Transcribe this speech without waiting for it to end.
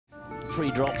Free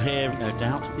drop here, no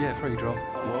doubt. Yeah, free drop.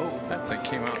 Whoa, that thing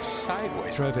came out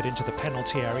sideways. Drove it into the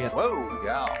penalty area. Whoa,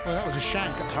 yeah. Well, that was a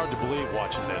shank. It's hard to believe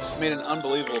watching this. Made an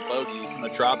unbelievable bogey in the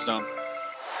drop zone.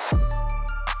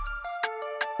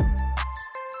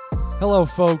 Hello,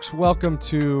 folks. Welcome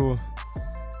to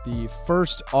the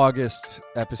first August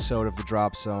episode of the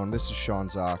Drop Zone. This is Sean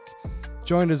Zock,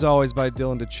 joined as always by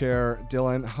Dylan DeChambeau.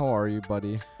 Dylan, how are you,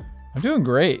 buddy? I'm doing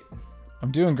great.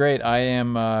 I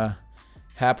am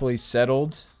happily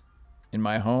settled in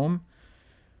my home.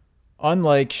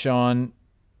 Unlike Sean,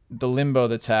 the limbo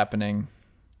that's happening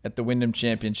at the Wyndham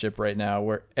Championship right now,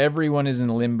 where everyone is in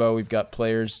limbo. We've got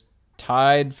players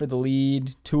tied for the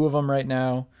lead, two of them right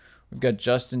now. We've got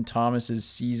Justin Thomas's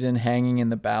season hanging in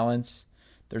the balance.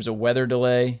 There's a weather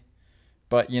delay,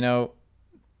 but the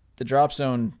Drop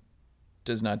Zone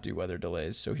does not do weather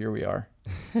delays, so here we are.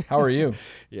 How are you?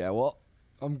 Yeah, well,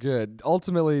 I'm good.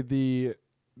 Ultimately, the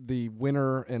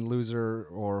winner and loser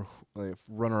or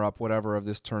runner-up, whatever, of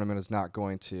this tournament is not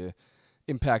going to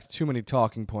impact too many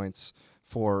talking points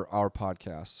for our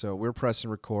podcast. So we're pressing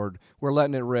record. We're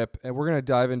letting it rip, and we're going to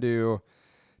dive into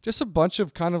just a bunch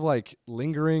of kind of like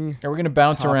lingering We're going to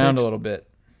bounce topics around a little bit,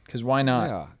 because why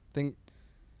not? Because,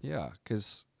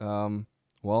 it's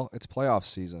playoff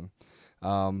season.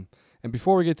 And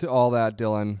before we get to all that,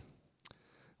 Dylan,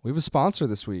 we have a sponsor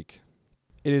this week.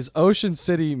 It is Ocean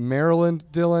City, Maryland,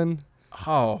 Dylan.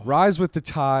 Oh. Rise with the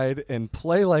tide and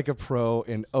play like a pro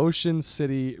in Ocean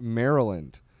City,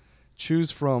 Maryland. Choose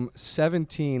from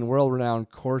 17 world-renowned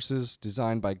courses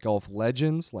designed by golf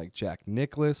legends like Jack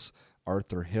Nicklaus,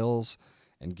 Arthur Hills,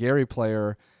 and Gary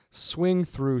Player. Swing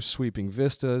through sweeping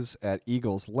vistas at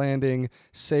Eagles Landing,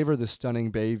 savor the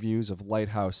stunning bay views of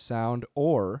Lighthouse Sound,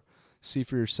 or see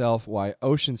for yourself why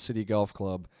Ocean City Golf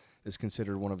Club is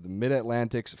considered one of the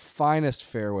Mid-Atlantic's finest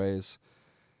fairways.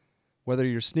 Whether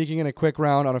you're sneaking in a quick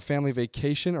round on a family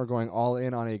vacation or going all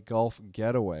in on a golf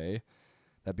getaway,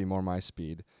 that'd be more my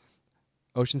speed,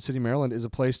 Ocean City, Maryland is a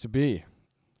place to be,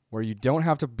 where you don't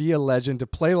have to be a legend to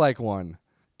play like one.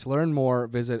 To learn more,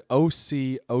 visit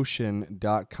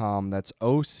ococean.com. That's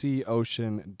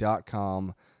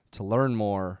ococean.com to learn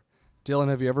more. Dylan,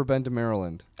 have you ever been to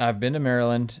Maryland? I've been to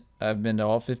Maryland. I've been to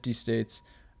all 50 states.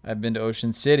 I've been to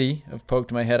Ocean City. I've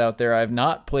poked my head out there. I've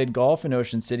not played golf in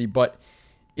Ocean City, but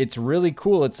it's really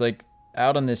cool. It's like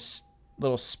out on this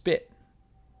little spit.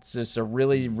 It's just a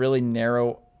really, really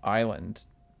narrow island,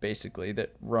 basically,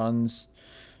 that runs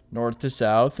north to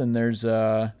south, and there's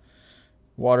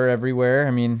water everywhere.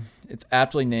 I mean, it's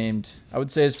aptly named. I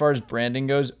would say as far as branding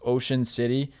goes, Ocean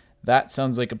City, that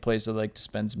sounds like a place I'd like to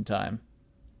spend some time.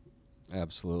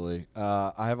 Absolutely.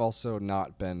 I have also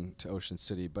not been to Ocean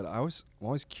City, but I'm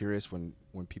always curious when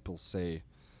people say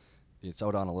it's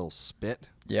out on a little spit.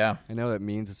 Yeah. I know that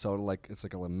means it's out like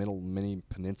a middle mini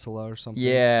peninsula or something.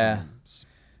 Yeah.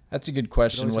 That's a good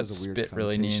question, what spit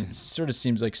really means. Sort of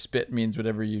seems like spit means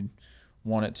whatever you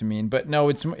want it to mean. But no,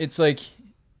 it's like,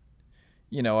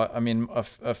 I mean,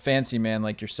 a fancy man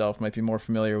like yourself might be more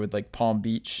familiar with like Palm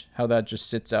Beach, how that just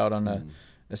sits out on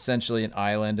essentially an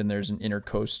island and there's an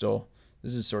intercoastal.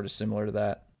 This is sort of similar to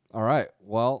that. All right.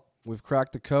 Well, we've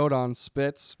cracked the code on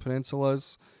spits,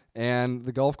 peninsulas, and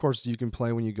the golf courses you can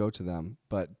play when you go to them.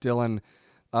 But Dylan,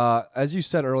 as you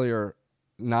said earlier,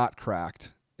 not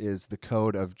cracked is the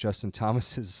code of Justin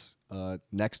Thomas's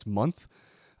next month.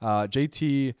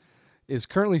 JT is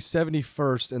currently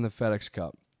 71st in the FedEx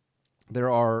Cup.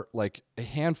 There are like a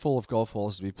handful of golf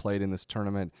holes to be played in this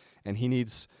tournament, and he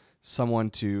needs someone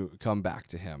to come back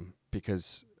to him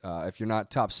because if you're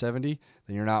not top 70,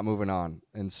 then you're not moving on.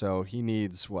 And so he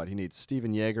needs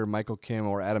Steven Yeager, Michael Kim,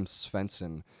 or Adam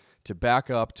Svensson to back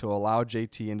up to allow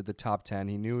JT into the top 10.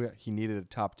 He knew he needed a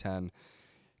top 10.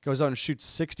 Goes out and shoots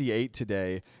 68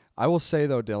 today. I will say,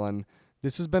 though, Dylan,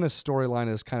 this has been a storyline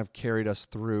that has kind of carried us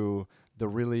through the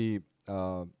really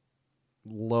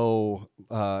low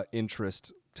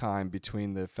interest time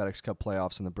between the FedEx Cup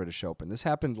playoffs and the British Open. This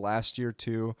happened last year,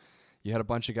 too. You had a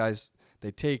bunch of guys,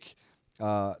 they take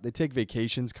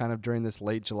vacations kind of during this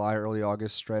late July, early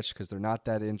August stretch because they're not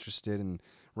that interested in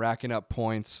racking up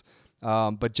points.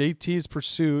 But JT's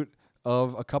pursuit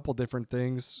of a couple different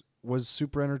things was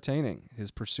super entertaining.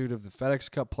 His pursuit of the FedEx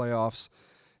Cup playoffs,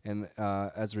 and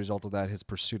as a result of that, his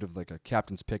pursuit of like a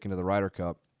captain's pick into the Ryder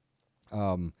Cup.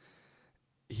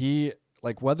 He,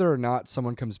 like, whether or not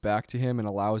someone comes back to him and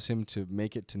allows him to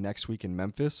make it to next week in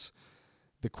Memphis,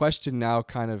 the question now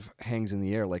kind of hangs in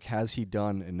the air. Like, has he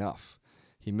done enough?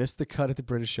 He missed the cut at the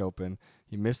British Open.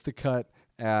 He missed the cut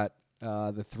at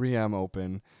the 3M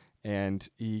Open, and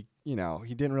he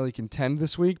didn't really contend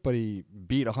this week, but he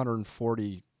beat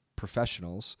 140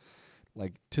 professionals.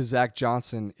 Like, to Zach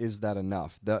Johnson, is that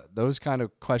enough? Those kind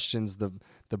of questions, the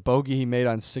bogey he made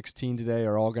on 16 today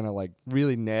are all going to like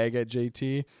really nag at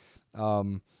JT,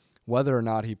 whether or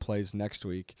not he plays next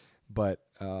week. But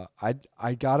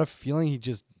I got a feeling he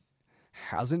just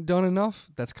hasn't done enough.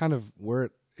 That's kind of where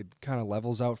it kind of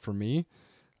levels out for me.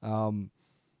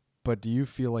 But do you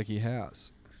feel like he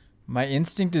has? My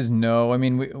instinct is no. I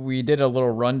mean, we did a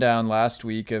little rundown last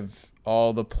week of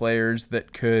all the players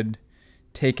that could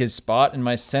take his spot, and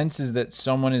my sense is that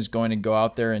someone is going to go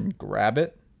out there and grab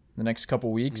it the next couple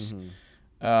weeks.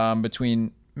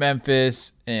 Between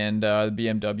Memphis and the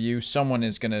BMW, someone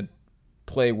is going to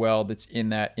play well that's in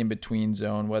that in-between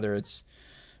zone, whether it's,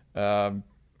 I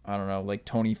don't know, like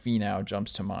Tony Finau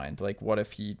jumps to mind. Like, what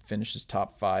if he finishes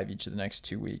top 5 each of the next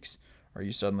 2 weeks? Are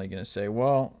you suddenly going to say,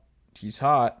 well, he's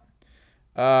hot?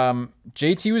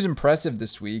 JT was impressive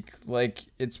this week. Like,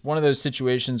 it's one of those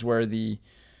situations where the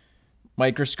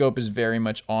microscope is very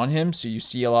much on him, so you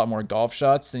see a lot more golf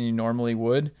shots than you normally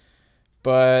would.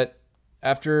 But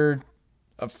after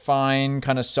a fine,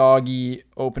 kind of soggy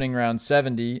opening round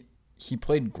 70, he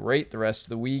played great the rest of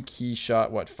the week. He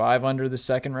shot, 5 under the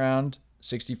second round,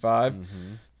 65,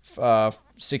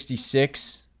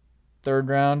 66 third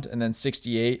round, and then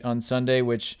 68 on Sunday,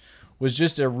 which was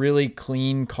just a really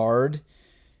clean card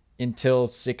until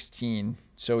 16.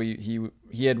 So he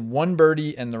had 1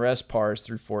 birdie and the rest pars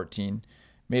through 14.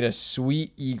 Made a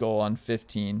sweet eagle on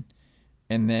 15,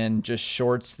 and then just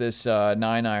shorts this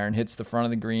 9-iron, hits the front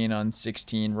of the green on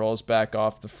 16, rolls back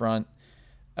off the front,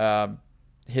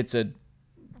 hits a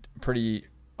pretty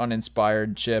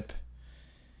uninspired chip,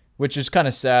 which is kind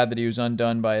of sad that he was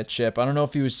undone by a chip. I don't know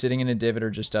if he was sitting in a divot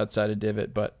or just outside a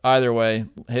divot, but either way,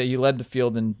 he led the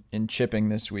field in chipping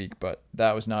this week, but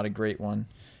that was not a great one.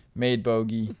 Made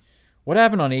bogey. What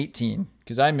happened on 18?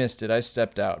 Because I missed it. I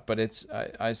stepped out, but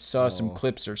I saw some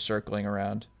clips are circling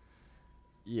around.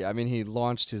 Yeah, I mean, he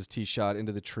launched his tee shot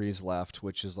into the trees left,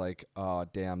 which is like, oh,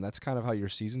 damn, that's kind of how your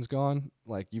season's gone.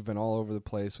 Like, you've been all over the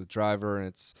place with driver, and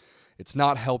it's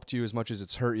not helped you as much as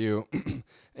it's hurt you.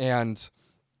 And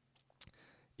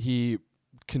he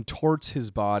contorts his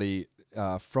body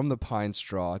from the pine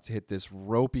straw to hit this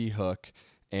ropey hook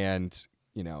and,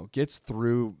 gets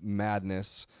through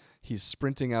madness. He's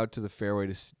sprinting out to the fairway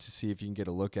to see if you can get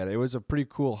a look at it. It was a pretty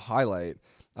cool highlight.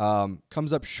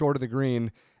 Comes up short of the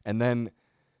green and then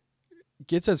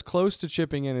gets as close to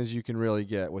chipping in as you can really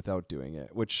get without doing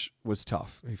it, which was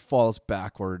tough. He falls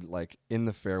backward, like in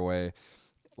the fairway,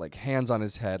 like hands on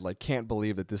his head, like can't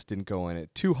believe that this didn't go in it.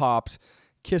 2 hopped,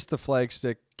 kissed the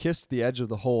flagstick, kissed the edge of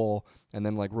the hole, and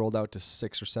then like rolled out to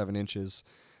 6 or 7 inches.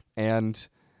 And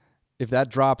if that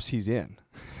drops, he's in,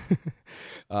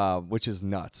 which is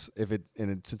nuts.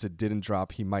 Since it didn't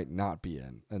drop, he might not be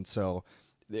in. And so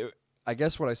I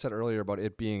guess what I said earlier about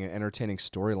it being an entertaining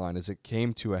storyline is it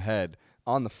came to a head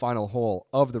on the final hole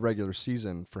of the regular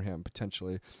season for him,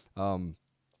 potentially.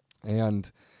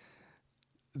 And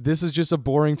this is just a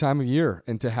boring time of year.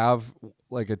 And to have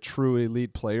like a true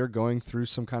elite player going through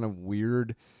some kind of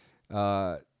weird,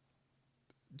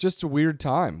 just a weird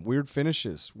time, weird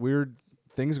finishes, weird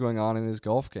things going on in his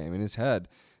golf game, in his head.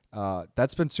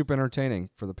 That's been super entertaining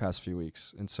for the past few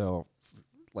weeks. And so,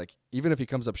 like, even if he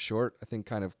comes up short, I think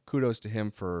kind of kudos to him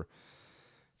for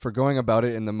going about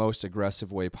it in the most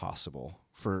aggressive way possible,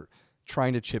 for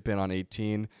trying to chip in on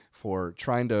 18, for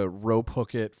trying to rope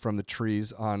hook it from the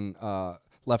trees on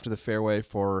left of the fairway,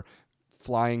 for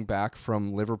flying back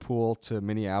from Liverpool to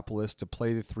Minneapolis to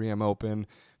play the 3M Open,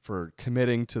 for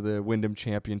committing to the Wyndham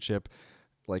Championship.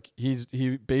 Like,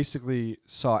 he basically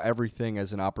saw everything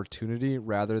as an opportunity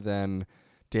rather than,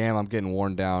 damn, I'm getting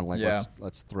worn down. Like, yeah.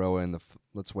 let's throw in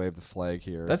let's wave the flag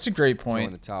here. That's a great point. Throw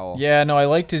in the towel. Yeah, no, I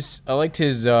liked his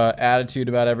attitude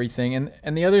about everything.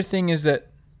 And the other thing is that,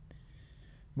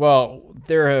 well,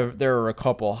 there are a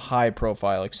couple high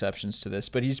profile exceptions to this,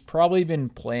 but he's probably been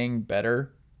playing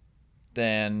better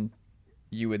than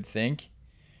you would think.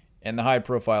 And the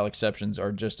high-profile exceptions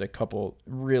are just a couple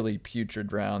really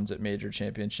putrid rounds at major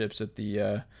championships at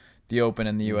the Open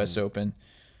and the U.S. Open.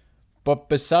 But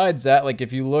besides that, like,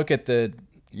 if you look at the,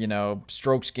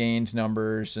 strokes gained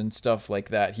numbers and stuff like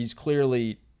that, he's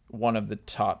clearly one of the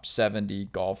top 70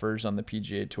 golfers on the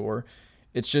PGA Tour.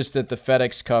 It's just that the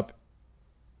FedEx Cup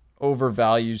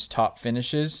overvalues top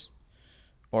finishes,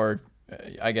 or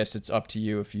I guess it's up to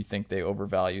you if you think they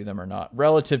overvalue them or not.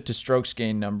 Relative to strokes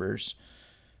gained numbers,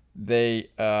 they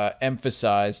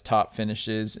emphasize top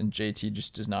finishes, and JT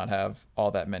just does not have all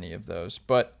that many of those.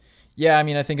 But yeah, I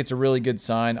mean, I think it's a really good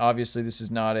sign. Obviously, this is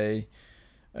not a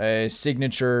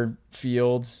signature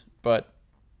field, but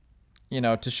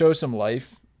to show some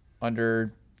life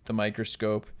under the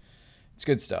microscope It's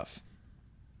good stuff.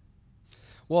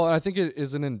 Well, I think it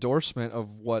is an endorsement of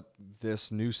what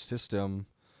this new system,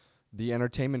 the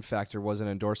entertainment factor was an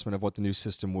endorsement of what the new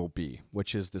system will be,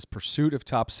 which is this pursuit of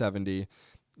top 70.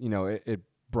 You know, it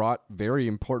brought very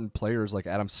important players like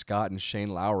Adam Scott and Shane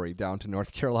Lowry down to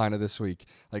North Carolina this week.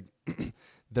 Like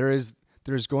there's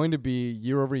going to be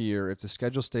year over year, if the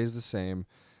schedule stays the same,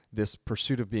 this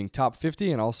pursuit of being top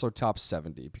 50 and also top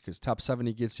 70, because top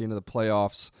 70 gets you into the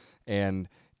playoffs. And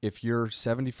if you're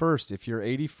 71st, if you're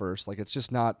 81st, like it's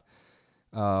just not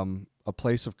a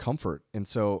place of comfort. And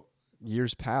so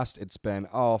years past, it's been,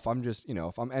 if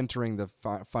I'm entering the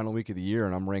final week of the year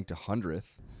and I'm ranked 100th,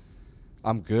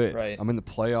 I'm good. Right. I'm in the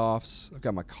playoffs. I've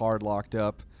got my card locked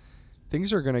up.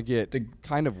 Things are going to get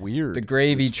kind of weird. The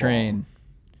gravy train.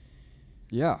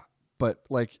 Yeah. But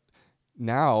like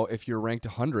now, if you're ranked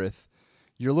 100th,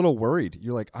 you're a little worried.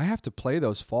 You're like, I have to play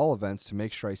those fall events to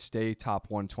make sure I stay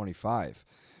top 125.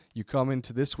 You come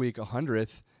into this week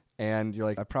 100th, and you're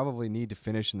like, I probably need to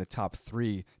finish in the top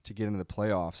 3 to get into the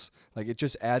playoffs. Like, it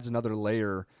just adds another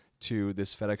layer to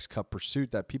this FedEx Cup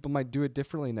pursuit that people might do it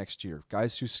differently next year.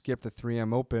 Guys who skip the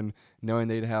 3M Open knowing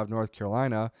they'd have North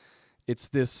Carolina, it's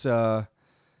this, they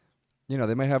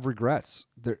might have regrets.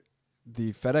 The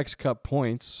FedEx Cup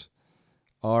points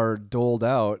are doled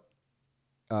out.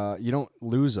 You don't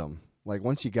lose them. Like,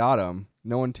 once you got them,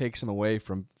 no one takes them away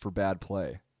for bad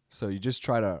play. So you just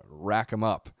try to rack them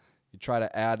up. You try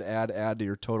to add to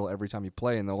your total every time you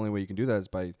play, and the only way you can do that is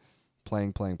by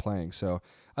playing. So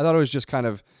I thought it was just kind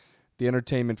of the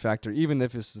entertainment factor, even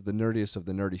if this is the nerdiest of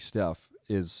the nerdy stuff,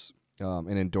 is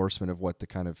an endorsement of what the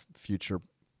kind of future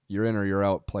you're in or you're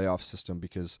out playoff system.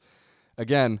 Because,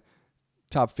 again,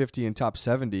 top 50 and top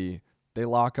 70, they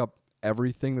lock up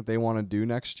everything that they want to do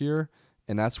next year,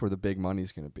 and that's where the big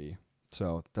money's going to be.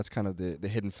 So that's kind of the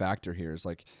hidden factor here is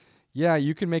like, yeah,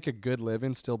 you can make a good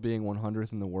living still being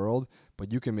 100th in the world, but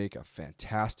you can make a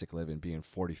fantastic living being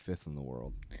 45th in the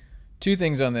world. Two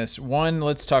things on this. One,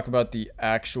 let's talk about the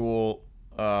actual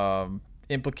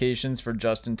implications for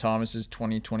Justin Thomas's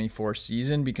 2024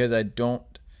 season, because I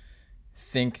don't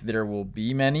think there will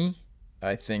be many.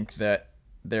 I think that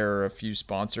there are a few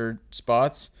sponsored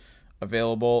spots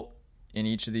available in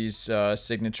each of these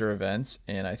signature events,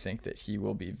 and I think that he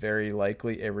will be very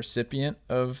likely a recipient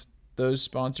of those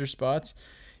sponsor spots.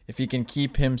 If he can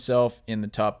keep himself in the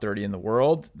top 30 in the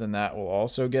world, then that will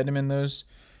also get him in those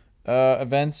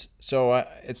events. So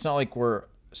it's not like we're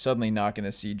suddenly not going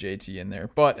to see JT in there.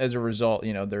 But as a result,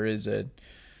 there is a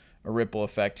ripple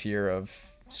effect here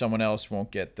of someone else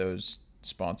won't get those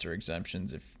sponsor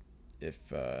exemptions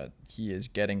if he is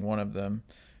getting one of them.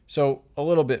 So a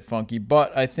little bit funky,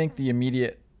 but I think the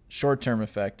immediate short-term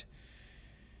effect,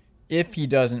 if he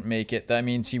doesn't make it, that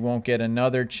means he won't get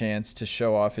another chance to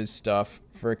show off his stuff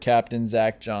for Captain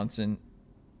Zach Johnson.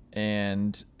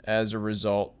 And as a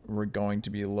result, we're going to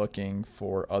be looking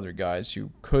for other guys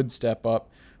who could step up,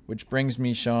 which brings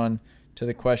me, Sean, to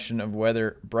the question of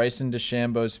whether Bryson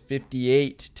DeChambeau's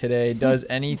 58 today does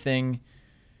anything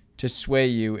to sway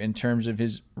you in terms of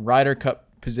his Ryder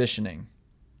Cup positioning.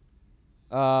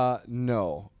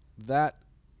 No. That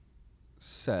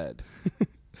said,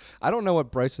 I don't know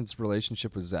what Bryson's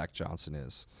relationship with Zach Johnson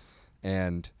is,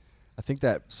 and I think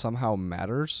that somehow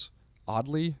matters,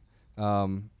 oddly.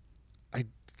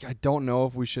 I don't know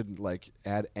if we should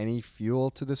add any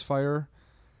fuel to this fire,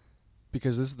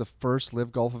 because this is the first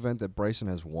live golf event that Bryson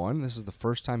has won. This is the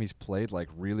first time he's played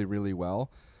really, really well,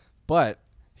 but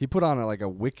he put on a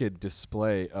wicked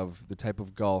display of the type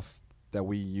of golf that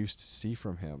we used to see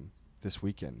from him this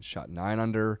weekend. Shot 9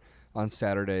 under on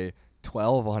Saturday,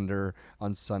 12 under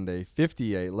on Sunday,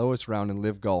 58, lowest round in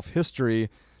live golf history.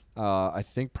 I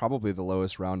think probably the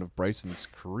lowest round of Bryson's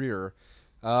career.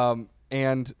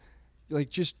 And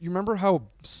you remember how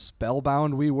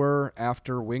spellbound we were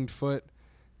after Winged Foot,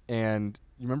 and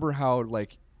you remember how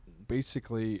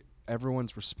basically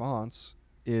everyone's response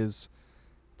is,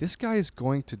 this guy is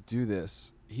going to do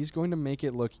this. He's going to make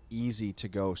it look easy to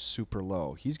go super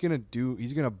low. He's going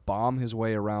to bomb his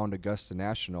way around Augusta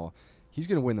National. He's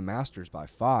going to win the Masters by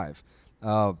 5.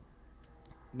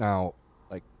 Now,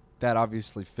 that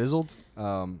obviously fizzled.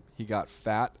 He got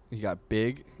fat, he got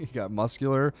big, he got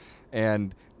muscular,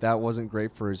 and that wasn't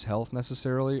great for his health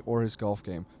necessarily or his golf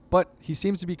game. But he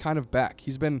seems to be kind of back.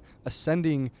 He's been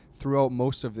ascending throughout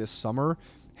most of this summer,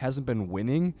 hasn't been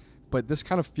winning, but this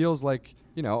kind of feels like,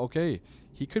 okay,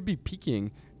 he could be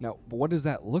peaking. Now, what does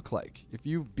that look like? If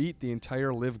you beat the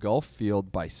entire live golf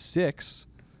field by 6,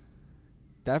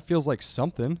 that feels like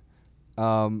something.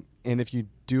 And if you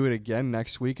do it again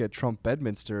next week at Trump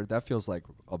Bedminster, that feels like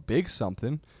a big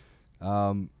something.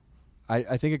 I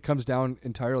I think it comes down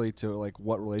entirely to like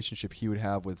what relationship he would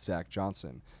have with Zach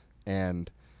Johnson,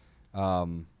 and I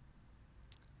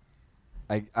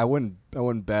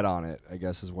wouldn't bet on it, I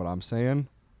guess is what I'm saying.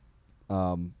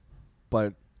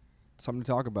 But something to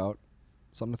talk about,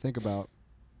 something to think about.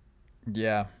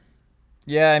 Yeah.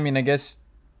 Yeah, I mean, I guess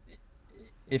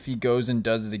if he goes and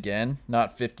does it again,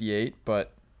 not 58,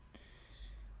 but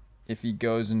if he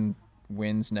goes and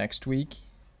wins next week,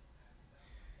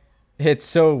 it's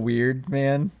so weird,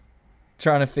 man,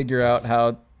 trying to figure out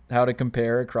how to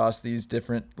compare across these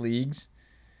different leagues,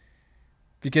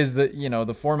 because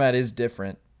the format is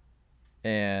different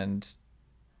and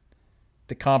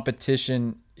the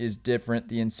competition is different.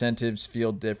 The incentives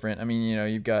feel different. I mean,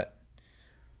 you've got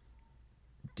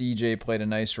DJ played a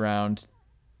nice round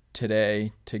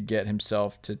today to get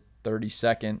himself to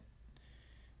 32nd.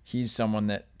 He's someone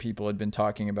that people had been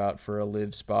talking about for a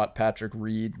live spot. Patrick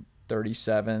Reed,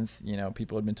 37th.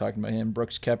 People had been talking about him.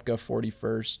 Brooks Koepka,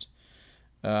 41st.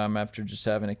 After just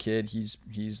having a kid,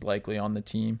 he's likely on the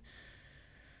team.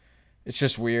 It's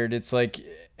just weird. It's like,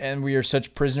 and we are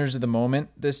such prisoners of the moment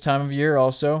this time of year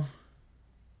also.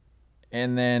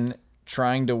 And then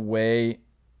trying to weigh,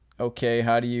 okay,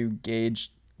 how do you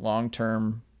gauge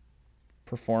long-term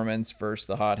performance versus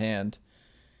the hot hand?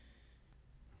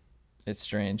 It's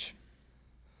strange.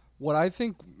 What I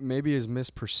think maybe is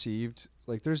misperceived,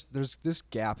 like there's this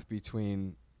gap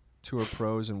between tour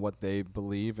pros and what they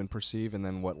believe and perceive, and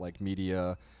then what like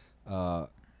media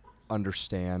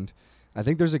understand. I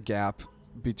think there's a gap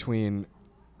between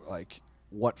like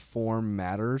what form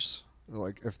matters,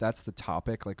 like if that's the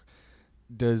topic, like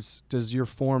does your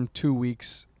form 2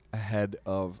 weeks ahead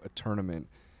of a tournament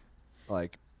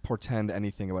like portend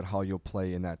anything about how you'll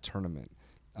play in that tournament?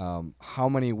 How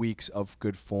many weeks of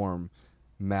good form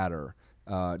matter?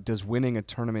 Does winning a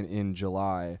tournament in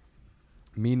July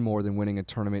mean more than winning a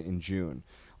tournament in June?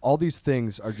 All these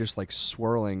things are just like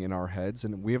swirling in our heads,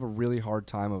 and we have a really hard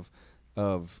time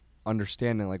of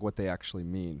understanding like what they actually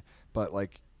mean. But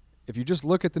like if you just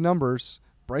look at the numbers,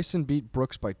 Bryson beat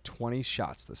Brooks by 20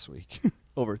 shots this week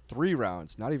over 3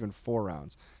 rounds, not even 4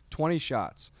 rounds, 20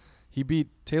 shots. He beat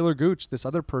Taylor Gooch, this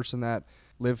other person that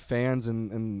live fans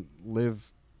and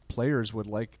live players would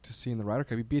like to see in the Ryder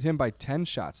Cup. He beat him by 10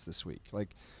 shots this week.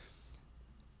 Like,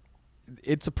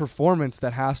 it's a performance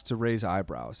that has to raise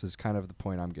eyebrows is kind of the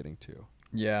point I'm getting to.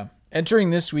 Yeah.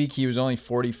 Entering this week, he was only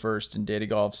 41st in Data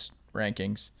Golf's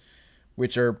rankings,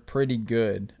 which are pretty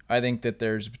good. I think that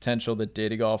there's potential that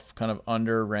Data Golf kind of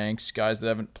under ranks guys that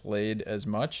haven't played as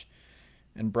much,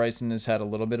 and Bryson has had a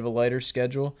little bit of a lighter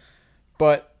schedule.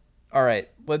 But all right,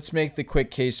 let's make the quick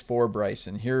case for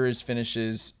Bryson. Here are his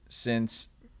finishes since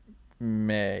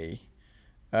May,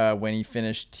 when he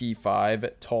finished T5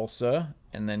 at Tulsa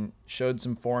and then showed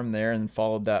some form there, and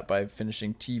followed that by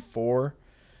finishing T4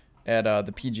 at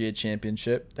the PGA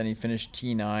Championship. Then he finished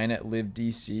T9 at Live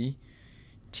DC,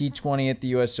 T20 at the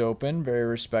U.S. Open, very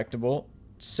respectable.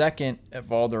 Second at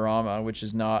Valderrama, which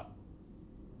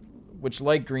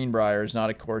like Greenbrier is not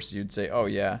a course you'd say, oh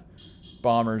yeah,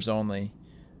 bombers only.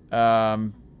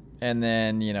 And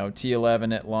then,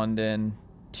 T11 at London,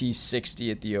 T60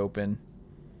 at the Open.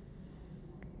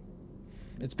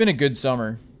 It's been a good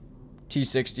summer.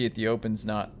 T60 at the Open's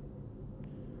not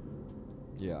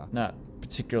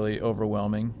particularly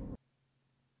overwhelming.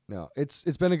 No,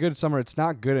 it's been a good summer. It's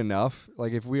not good enough.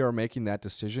 Like, if we are making that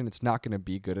decision, it's not going to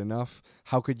be good enough.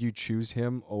 How could you choose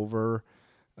him over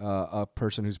a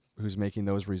person who's making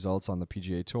those results on the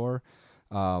PGA Tour?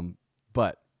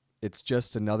 But it's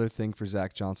just another thing for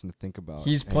Zach Johnson to think about.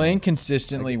 He's playing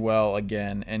consistently well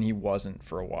again, and he wasn't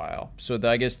for a while. So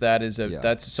I guess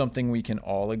that's something we can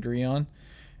all agree on.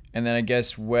 And then I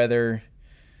guess whether,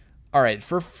 all right,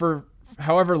 for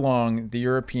however long the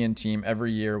European team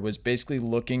every year was basically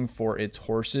looking for its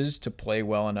horses to play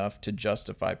well enough to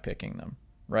justify picking them,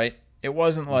 right? It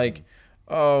wasn't like,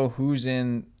 oh, who's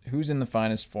in the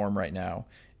finest form right now?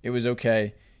 It was,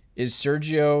 okay, is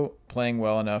Sergio playing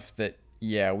well enough that,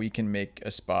 yeah, we can make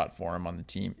a spot for him on the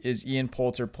team? Is Ian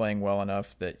Poulter playing well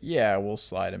enough that, yeah, we'll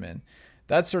slide him in?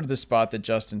 That's sort of the spot that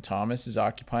Justin Thomas is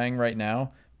occupying right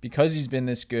now, because he's been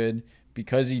this good,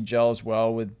 because he gels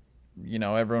well with,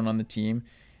 everyone on the team.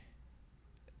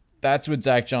 That's what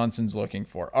Zach Johnson's looking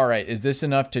for. All right, is this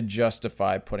enough to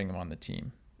justify putting him on the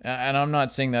team? And I'm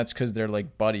not saying that's because they're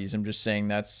like buddies. I'm just saying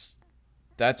that's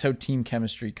how team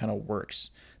chemistry kind of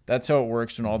works. That's how it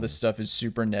works when all this stuff is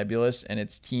super nebulous and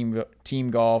it's team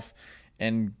golf,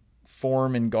 and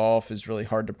form in golf is really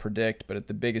hard to predict. But at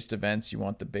the biggest events, you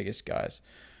want the biggest guys.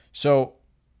 So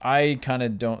I kind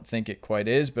of don't think it quite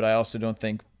is, but I also don't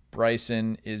think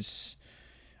Bryson is.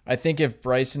 I think if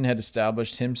Bryson had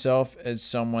established himself as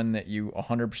someone that you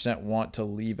 100% want to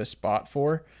leave a spot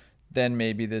for, then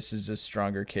maybe this is a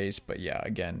stronger case. But yeah,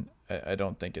 again, I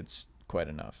don't think it's quite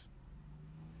enough.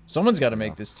 Someone's got to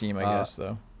make this team, I guess,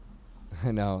 though.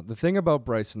 I know. The thing about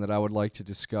Bryson that I would like to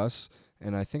discuss,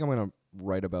 and I think I'm going to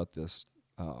write about this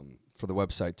for the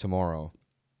website tomorrow,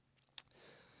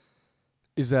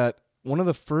 is that one of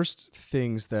the first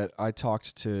things that I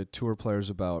talked to tour players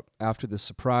about after the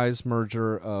surprise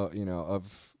merger,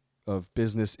 of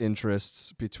business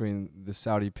interests between the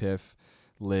Saudi PIF,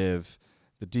 LIV,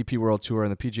 the DP World Tour,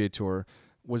 and the PGA Tour,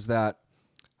 was that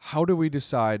how do we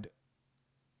decide,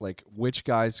 like, which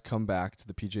guys come back to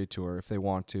the PGA Tour if they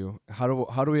want to? How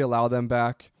do we allow them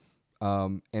back?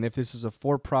 And if this is a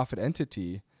for-profit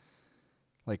entity,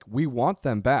 like, we want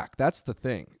them back. That's the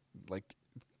thing. Like,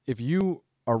 if you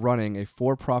are running a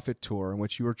for-profit tour in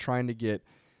which you are trying to get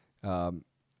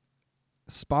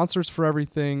sponsors for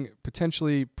everything,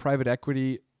 potentially private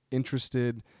equity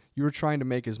interested, you are trying to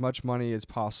make as much money as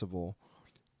possible,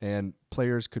 and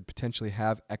players could potentially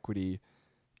have equity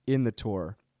in the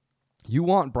tour. You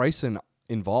want Bryson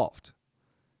involved.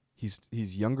 He's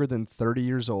younger than 30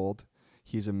 years old.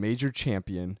 He's a major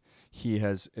champion. He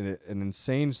has an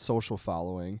insane social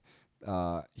following.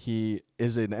 He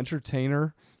is an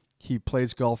entertainer. He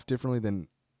plays golf differently than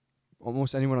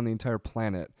almost anyone on the entire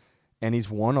planet, and he's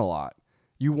won a lot.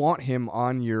 You want him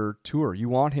on your tour. You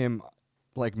want him,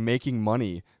 like, making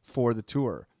money for the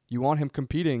tour. You want him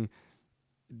competing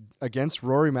against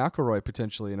Rory McIlroy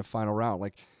potentially in a final round.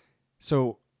 Like,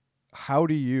 so how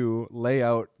do you lay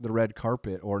out the red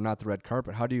carpet, or not the red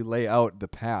carpet? How do you lay out the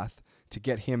path to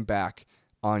get him back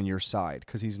on your side?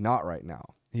 Because he's not right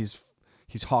now. He's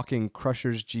hawking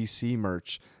Crushers GC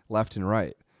merch left and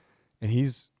right. And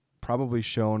he's probably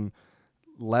shown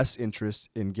less interest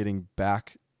in getting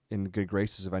back in the good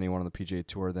graces of anyone on the PGA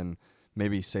Tour than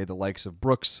maybe, say, the likes of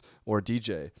Brooks or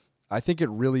DJ. I think it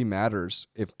really matters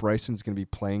if Bryson's going to be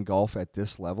playing golf at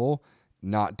this level,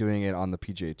 not doing it on the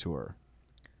PGA Tour.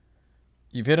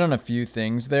 You've hit on a few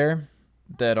things there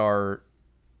that are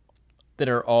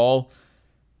all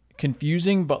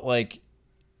confusing, but, like,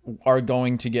 are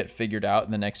going to get figured out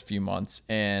in the next few months.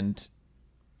 And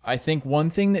I think one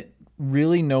thing that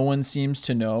really no one seems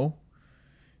to know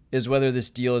is whether this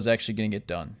deal is actually going to get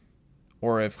done,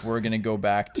 or if we're going to go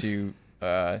back to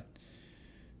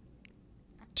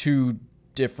two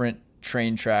different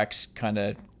train tracks kind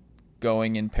of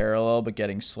going in parallel but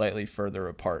getting slightly further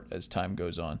apart as time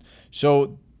goes on.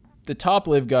 So the top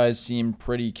LIV guys seem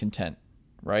pretty content,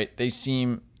 right?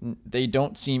 They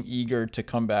don't seem eager to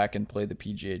come back and play the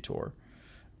PGA Tour.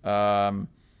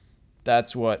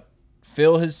 That's what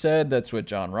Phil has said. That's what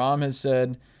John Rahm has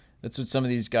said. That's what some of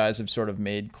these guys have sort of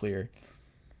made clear.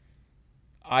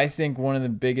 I think one of the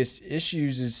biggest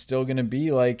issues is still going to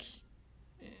be, like,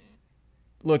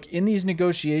 look, in these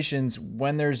negotiations,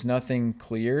 when there's nothing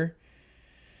clear,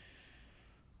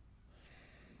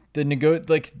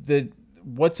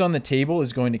 what's on the table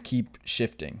is going to keep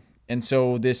shifting. And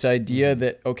so this idea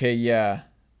that, okay, yeah,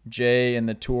 Jay and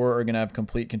the tour are going to have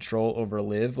complete control over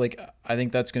LIV, like, I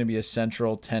think that's going to be a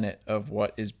central tenet of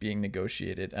what is being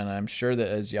negotiated. And I'm sure that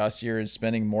as Yasir is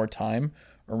spending more time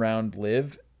around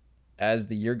LIV as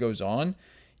the year goes on,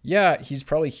 yeah, he's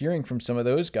probably hearing from some of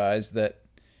those guys that,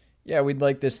 yeah, we'd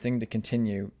like this thing to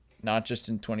continue, not just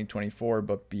in 2024,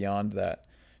 but beyond that.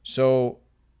 So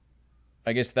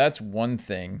I guess that's one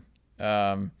thing.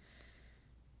 I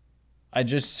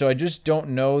just don't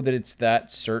know that it's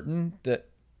that certain that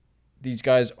these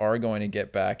guys are going to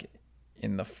get back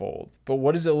in the fold. But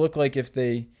what does it look like if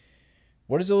they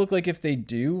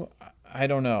do? I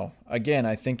don't know. Again,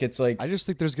 I think it's like, I just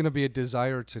think there's going to be a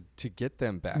desire to get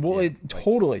them back. Well,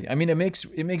 totally. I mean, it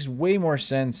makes way more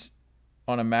sense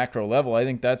on a macro level. I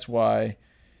think that's why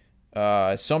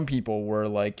some people were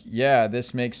like, yeah,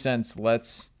 this makes sense.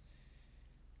 Let's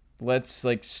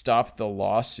like stop the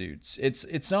lawsuits.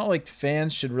 It's not like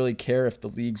fans should really care if the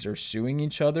leagues are suing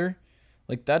each other.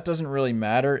 Like, that doesn't really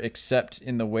matter except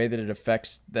in the way that it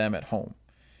affects them at home.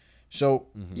 So,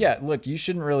 yeah, look, you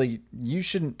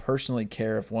shouldn't personally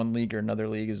care if one league or another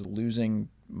league is losing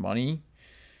money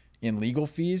in legal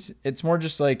fees. It's more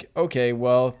just like, okay,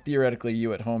 well, theoretically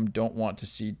you at home don't want to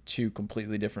see two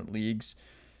completely different leagues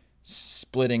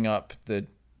splitting up the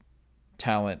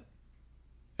talent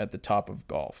at the top of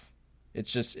golf.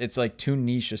 It's like too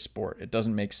niche a sport. It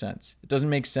doesn't make sense. It doesn't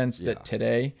make sense that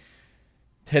today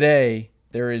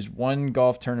there is one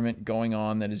golf tournament going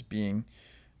on that is being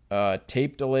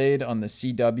tape delayed on the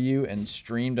CW and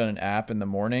streamed on an app in the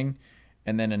morning,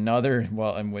 and then another,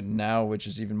 which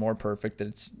is even more perfect, that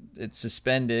it's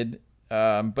suspended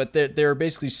But they're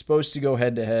basically supposed to go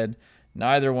head-to-head.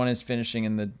 Neither one is finishing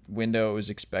in the window it was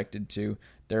expected to.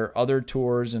 There are other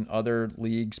tours and other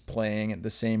leagues playing at the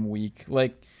same week.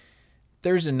 Like,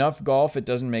 there's enough golf. It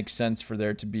doesn't make sense for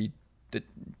there to be the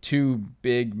two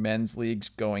big men's leagues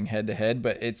going head-to-head,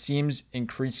 but it seems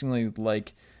increasingly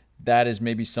like that is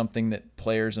maybe something that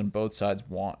players on both sides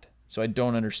want. So I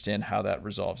don't understand how that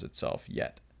resolves itself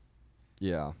yet.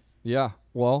 Yeah. Yeah.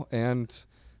 Well, and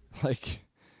like,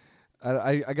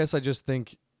 I guess I just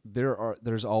think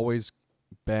there's always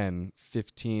been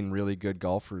 15 really good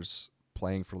golfers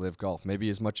playing for Live Golf, maybe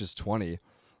as much as 20.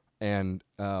 And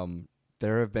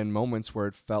there have been moments where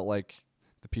it felt like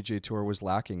the PGA Tour was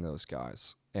lacking those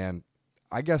guys. And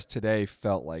I guess today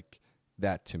felt like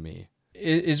that to me.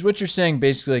 Is what you're saying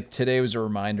basically like today was a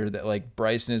reminder that like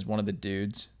Bryson is one of the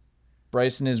dudes?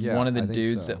 Bryson is one of the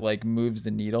dudes that like moves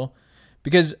the needle.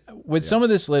 Because with some of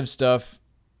this Live stuff,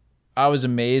 I was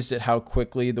amazed at how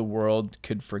quickly the world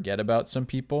could forget about some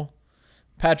people.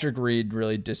 Patrick Reed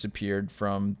really disappeared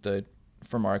from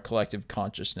our collective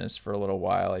consciousness for a little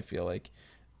while, I feel like.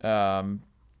 And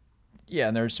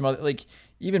there's some other, like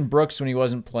even Brooks when he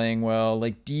wasn't playing well,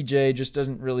 like DJ just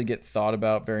doesn't really get thought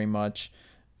about very much.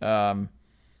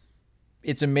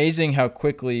 It's amazing how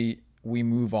quickly we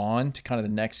move on to kind of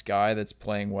the next guy that's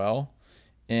playing well.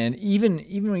 And even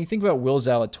when you think about Will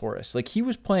Zalatoris, like he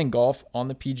was playing golf on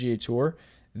the PGA Tour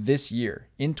this year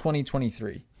in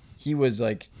 2023. He was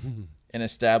like an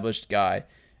established guy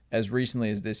as recently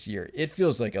as this year. It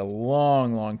feels like a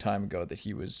long, long time ago that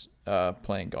he was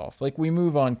playing golf. Like we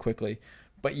move on quickly.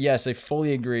 But yes, I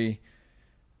fully agree.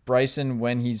 Bryson,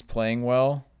 when he's playing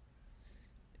well,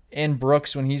 and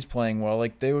Brooks, when he's playing well,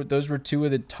 like those were two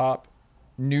of the top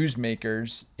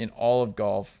newsmakers in all of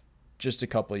golf just a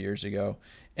couple of years ago.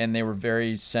 And they were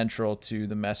very central to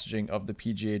the messaging of the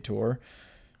PGA Tour.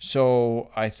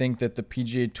 So I think that the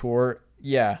PGA Tour,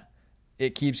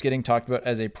 it keeps getting talked about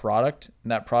as a product.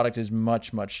 And that product is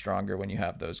much, much stronger when you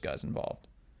have those guys involved.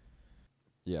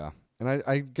 Yeah. And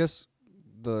I guess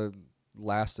the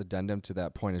last addendum to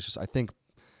that point is just I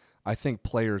think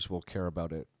players will care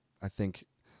about it. I think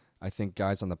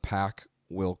guys on the pack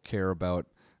will care about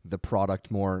the product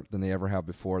more than they ever have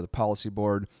before. The policy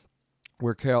board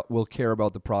will care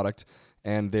about the product,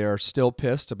 and they're still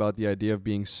pissed about the idea of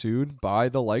being sued by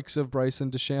the likes of Bryson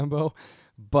DeChambeau.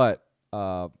 But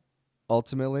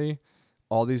ultimately,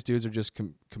 all these dudes are just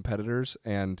competitors,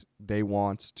 and they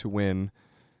want to win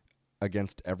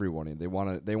against everyone. They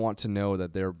want to know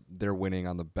that they're winning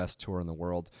on the best tour in the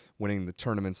world, winning the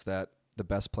tournaments that the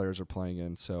best players are playing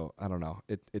in. So I don't know.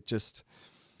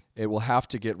 It will have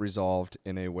to get resolved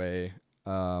in a way,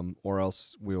 or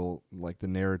else we'll like the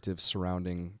narrative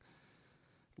surrounding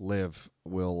Live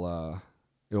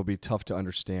it'll be tough to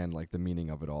understand like the meaning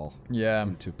of it all. Yeah,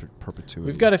 into perpetuity.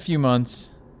 We've got a few months.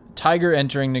 Tiger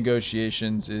entering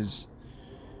negotiations is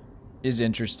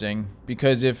interesting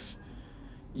because if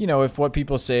what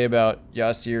people say about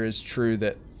Yasir is true,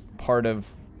 that part of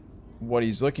what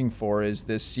he's looking for is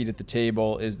this seat at the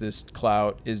table, is this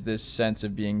clout, is this sense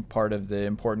of being part of the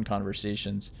important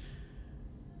conversations.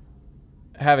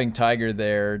 Having Tiger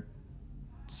there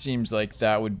seems like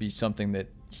that would be something that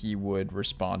he would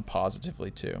respond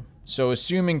positively to. So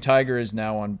assuming Tiger is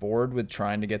now on board with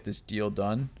trying to get this deal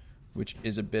done, which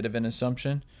is a bit of an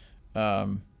assumption,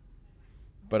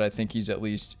 but I think he's at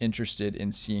least interested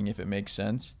in seeing if it makes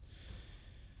sense,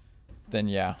 then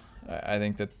yeah, I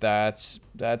think that's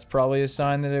probably a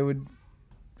sign that it would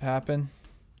happen.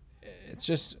 It's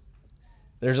just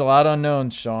there's a lot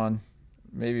unknowns, Sean.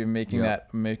 Maybe I'm making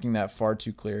that far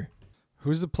too clear.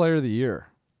 Who's the player of the year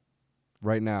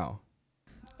right now?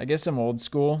 I guess I'm old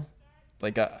school.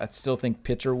 Like I still think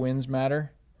pitcher wins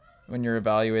matter when you're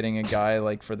evaluating a guy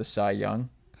like for the Cy Young.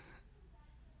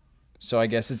 So I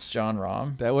guess it's Jon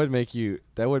Rahm. That would make you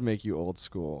old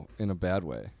school in a bad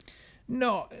way.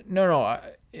 No.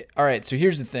 All right, so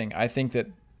here's the thing. I think that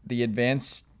the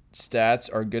advanced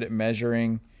stats are good at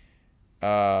measuring,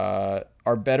 are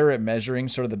better at measuring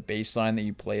sort of the baseline that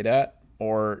you played at,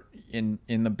 or in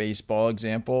the baseball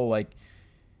example, like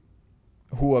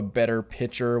who a better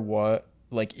pitcher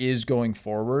is going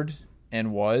forward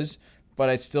and was. But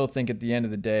I still think at the end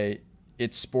of the day,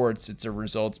 it's sports. It's a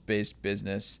results-based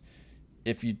business.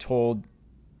 If you told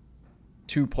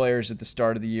two players at the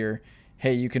start of the year,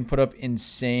 hey, you can put up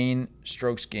insane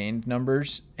strokes gained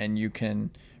numbers and you can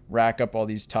rack up all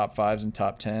these top 5s and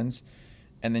top 10s,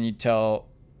 and then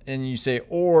you say,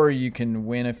 or you can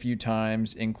win a few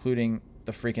times, including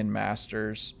the freaking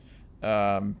Masters,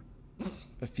 a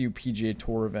few PGA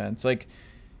Tour events. Like,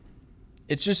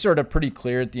 it's just sort of pretty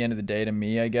clear at the end of the day to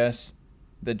me, I guess,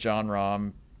 that Jon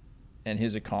Rahm and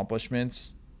his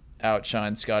accomplishments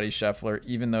outshine Scottie Scheffler,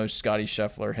 even though Scottie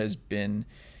Scheffler has been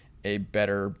a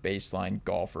better baseline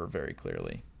golfer very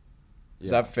clearly.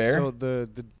 Is that fair? So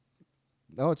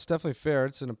no, it's definitely fair.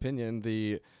 It's an opinion.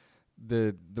 The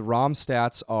Rahm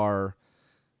stats are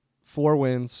 4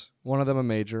 wins, one of them a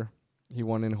major. He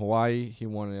won in Hawaii. He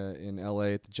won in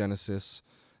LA at the Genesis.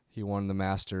 He won the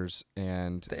Masters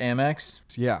and the Amex.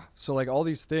 Yeah. So like all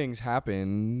these things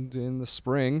happened in the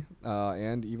spring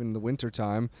and even the winter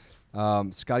time.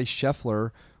 Scottie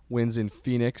Scheffler wins in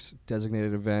Phoenix,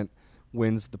 designated event,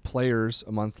 wins the Players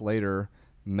a month later,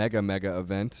 mega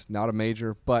event, not a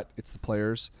major, but it's the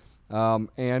Players.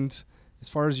 And as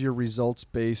far as your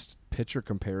results-based pitcher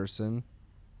comparison,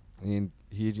 I mean,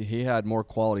 he had more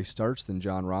quality starts than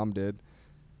Jon Rahm did.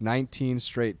 19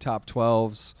 straight top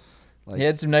 12s. Like, he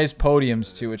had some nice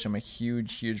podiums too, which I'm a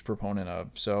huge proponent of.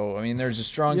 So I mean, there's a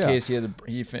strong case.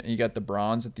 He got the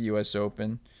bronze at the U.S.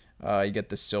 Open. He got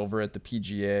the silver at the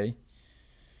PGA.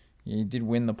 He did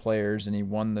win the Players, and he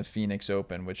won the Phoenix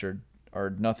Open, which are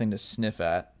nothing to sniff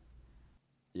at.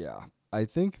 Yeah, I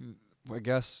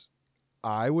guess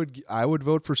I would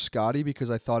vote for Scotty because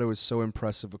I thought it was so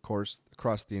impressive, of course,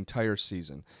 across the entire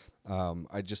season.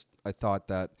 I thought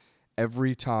that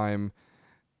every time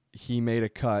he made a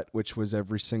cut, which was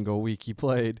every single week he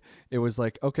played, it was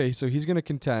like, okay, so he's going to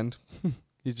contend.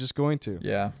 He's just going to.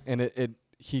 Yeah. And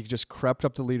he just crept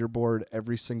up the leaderboard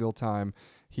every single time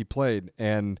he played.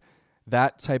 And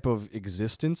that type of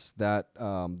existence, that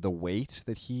the weight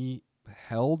that he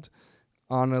held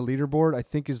on a leaderboard, I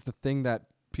think is the thing that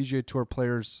PGA Tour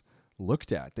players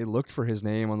looked at. They looked for his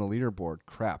name on the leaderboard.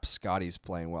 Crap, Scotty's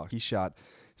playing well. He shot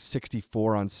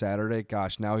 64 on Saturday.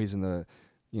 Gosh, now he's in the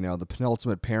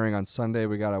penultimate pairing on Sunday.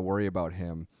 We got to worry about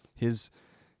him. His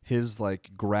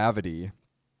like gravity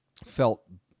felt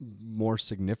more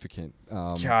significant.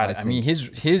 I mean,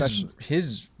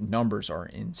 his numbers are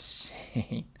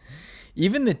insane.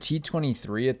 Even the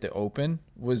T23 at the Open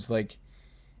was like,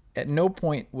 at no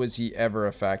point was he ever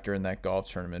a factor in that golf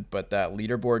tournament, but that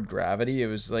leaderboard gravity, it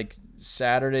was like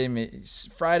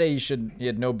Friday he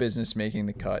had no business making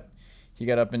the cut. He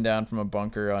got up and down from a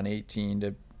bunker on 18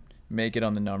 to make it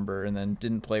on the number, and then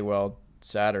didn't play well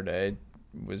Saturday.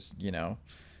 Was,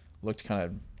 looked kind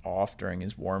of off during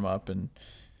his warm-up and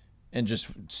just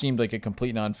seemed like a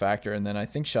complete non-factor, and then I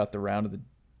think shot the round of the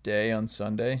day on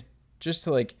Sunday. Just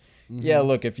to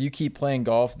look, if you keep playing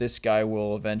golf, this guy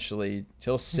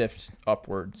he'll sift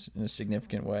upwards in a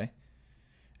significant way.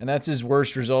 And that's his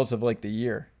worst result of the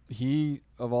year. He,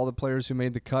 of all the players who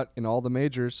made the cut in all the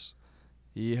majors,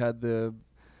 he had the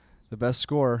best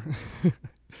score.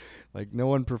 Like, no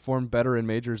one performed better in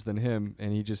majors than him,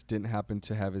 and he just didn't happen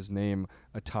to have his name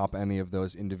atop any of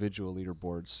those individual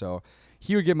leaderboards. So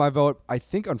he would get my vote. I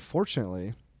think,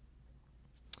 unfortunately,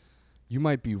 you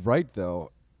might be right,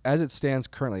 though. As it stands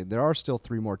currently, there are still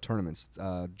 3 more tournaments.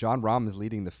 Jon Rahm is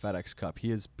leading the FedEx Cup.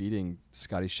 He is beating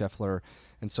Scottie Scheffler,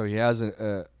 and so he has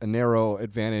a narrow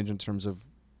advantage in terms of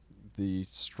the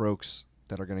strokes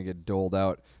that are going to get doled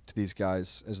out to these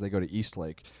guys as they go to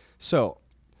Eastlake. So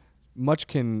much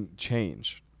can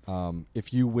change.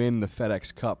 If you win the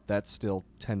FedEx Cup, that still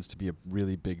tends to be a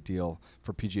really big deal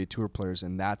for PGA Tour players,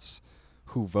 and that's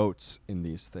who votes in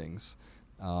these things.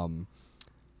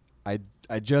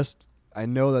 I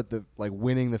know that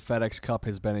winning the FedEx Cup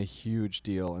has been a huge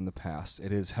deal in the past.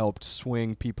 It has helped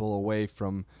swing people away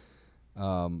from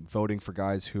voting for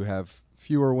guys who have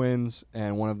fewer wins,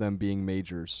 and one of them being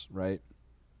majors, right?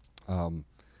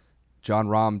 Jon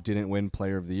Rahm didn't win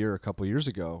Player of the Year a couple years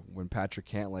ago when Patrick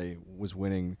Cantlay was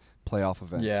winning playoff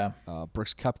events. Yeah.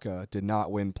 Brooks Koepka did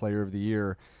not win Player of the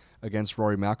Year against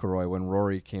Rory McIlroy when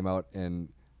Rory came out and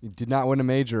he did not win a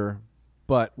major,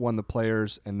 but won the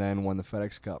Players and then won the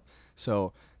FedEx Cup.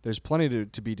 So there's plenty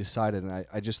to be decided, and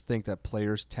I just think that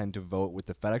players tend to vote with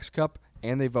the FedEx Cup,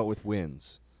 and they vote with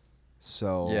wins.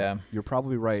 So yeah, you're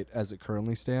probably right as it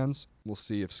currently stands. We'll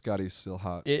see if Scotty's still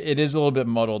hot. It is a little bit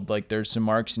muddled. Like, there's some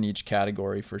marks in each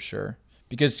category for sure.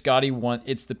 Because Scotty won,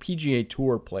 it's the PGA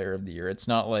Tour Player of the Year. It's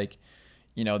not like,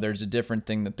 there's a different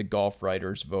thing that the golf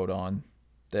writers vote on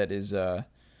that is, I'm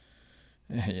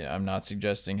not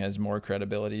suggesting has more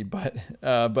credibility, but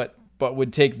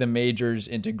would take the majors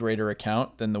into greater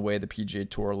account than the way the PGA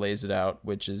Tour lays it out,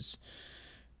 which is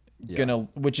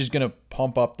gonna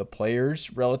pump up the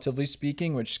Players, relatively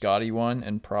speaking, which Scotty won,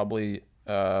 and probably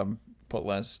put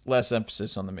less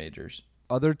emphasis on the majors.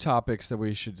 Other topics that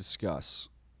we should discuss.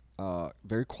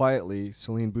 Very quietly,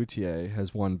 Celine Boutier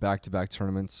has won back-to-back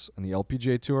tournaments on the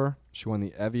LPGA Tour. She won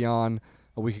the Evian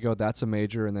a week ago. That's a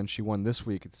major. And then she won this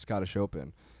week at the Scottish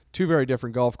Open. 2 very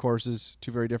different golf courses,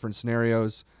 2 very different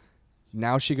scenarios.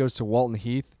 Now she goes to Walton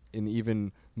Heath, an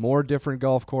even more different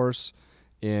golf course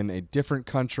in a different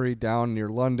country down near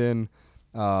London.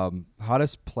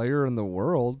 Hottest player in the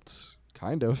world,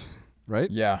 kind of,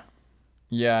 right? Yeah.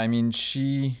 Yeah, I mean,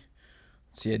 I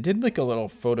did like a little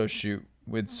photo shoot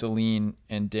with Celine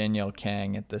and Danielle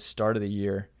Kang at the start of the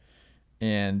year.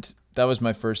 And that was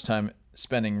my first time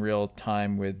spending real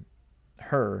time with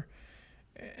her.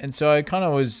 And so I kind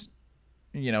of was,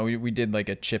 we did like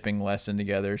a chipping lesson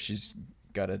together. She's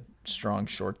got a strong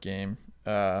short game.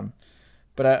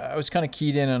 But I was kind of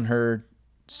keyed in on her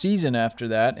season after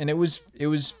that, and it was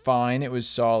fine. It was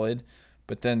solid,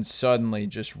 but then suddenly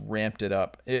just ramped it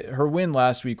up. Her win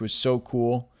last week was so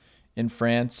cool in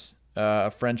France.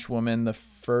 A French woman, the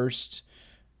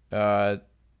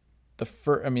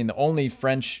only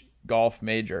French golf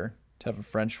major to have a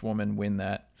French woman win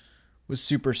that, was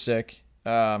super sick.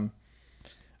 I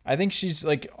think she's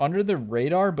like under the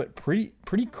radar, but pretty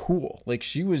cool. Like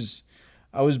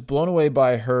I was blown away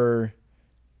by her,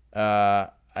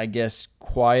 I guess,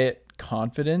 quiet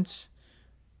confidence,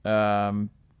 her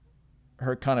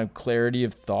kind of clarity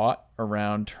of thought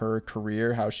around her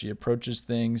career, how she approaches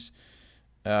things.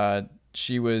 It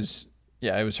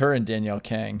was her and Danielle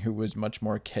Kang, who was much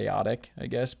more chaotic, I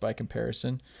guess, by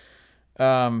comparison.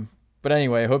 But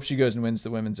anyway, I hope she goes and wins the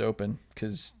Women's Open,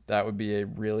 because that would be a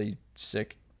really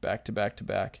sick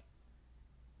back-to-back-to-back.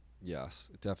 Yes,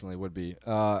 it definitely would be.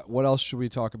 What else should we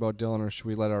talk about, Dylan, or should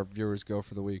we let our viewers go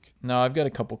for the week? No, I've got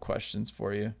a couple questions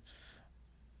for you.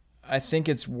 I think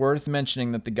it's worth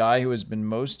mentioning that the guy who has been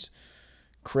most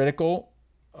critical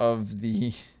of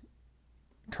the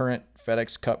current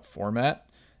FedEx Cup format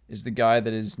is the guy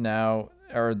that is now,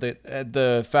 or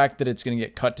the fact that it's going to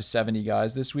get cut to 70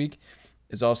 guys this week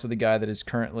is also the guy that is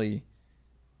currently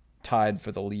tied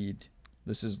for the lead.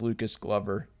 This is Lucas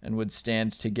Glover, and would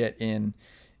stand to get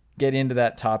into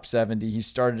that top 70. He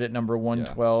started at number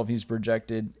 112. Yeah. He's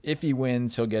projected, if he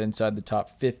wins, he'll get inside the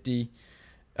top 50.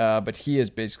 But he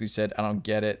has basically said, I don't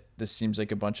get it. This seems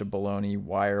like a bunch of baloney.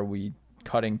 Why are we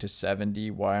cutting to 70?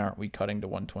 Why aren't we cutting to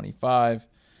 125?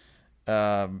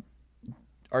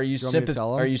 Are you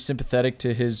sympathetic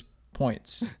to his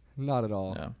points? Not at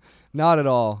all. No. Not at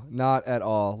all. Not at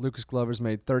all. Lucas Glover's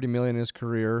made $30 million in his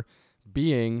career,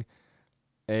 being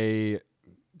a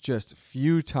just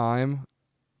few-time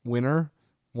winner.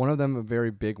 One of them a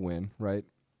very big win, right?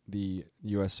 The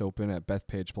U.S. Open at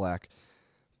Bethpage Black.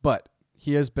 But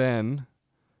he has been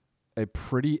a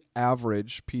pretty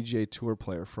average PGA Tour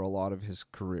player for a lot of his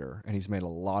career, and he's made a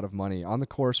lot of money on the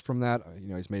course from that.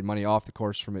 He's made money off the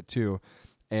course from it too.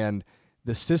 And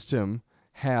the system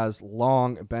has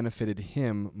long benefited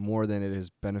him more than it has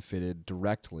benefited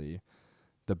directly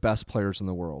the best players in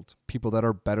the world, people that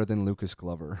are better than Lucas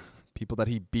Glover, people that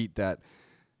he beat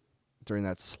during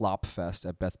that slop fest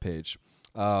at Bethpage.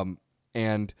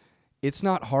 And it's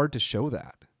not hard to show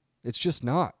that. It's just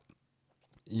not.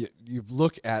 You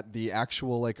look at the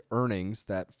actual earnings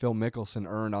that Phil Mickelson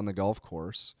earned on the golf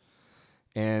course,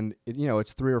 and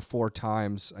it's 3 or 4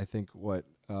 times, I think, what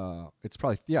it's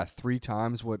probably 3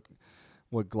 times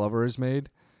what Glover has made.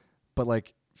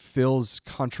 But Phil's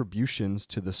contributions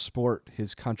to the sport,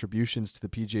 his contributions to the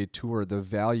PGA Tour, the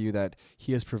value that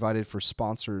he has provided for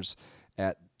sponsors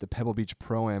at the Pebble Beach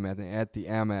Pro-Am, at the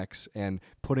Amex, and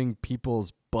putting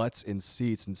people's butts in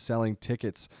seats and selling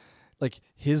tickets,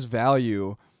 his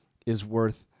value is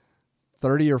worth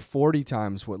 30 or 40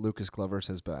 times what Lucas Glover's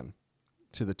has been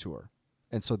to the tour.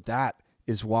 And so that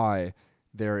is why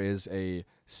there is a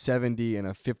 70 and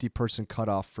a 50-person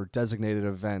cutoff for designated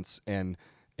events, and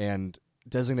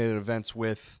designated events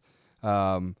with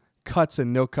cuts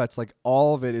and no cuts.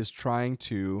 All of it is trying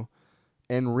to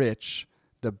enrich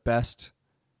the best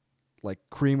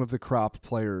cream of the crop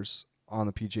players on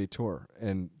the PGA Tour.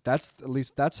 And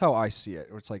that's how I see it.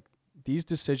 It's these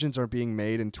decisions are being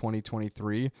made in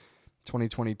 2023,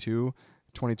 2022,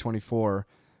 2024,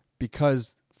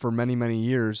 because for many, many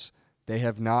years they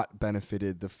have not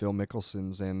benefited the Phil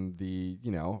Mickelsons and the,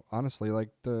 honestly,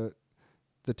 the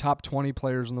top 20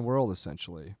 players in the world,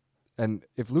 essentially. And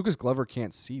if Lucas Glover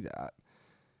can't see that,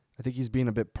 I think he's being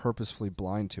a bit purposefully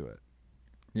blind to it.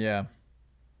 Yeah.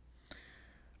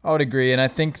 I would agree. And I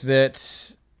think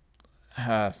that,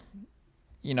 I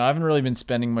haven't really been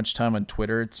spending much time on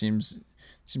Twitter. It seems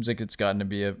like it's gotten to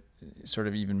be a sort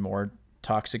of even more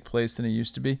toxic place than it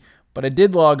used to be. But I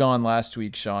did log on last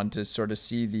week, Sean, to sort of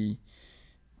see the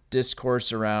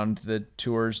discourse around the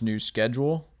tour's new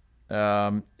schedule.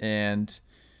 And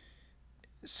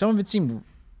some of it seemed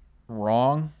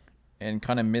wrong and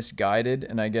kind of misguided,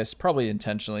 and I guess probably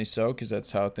intentionally so, because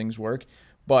that's how things work.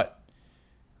 But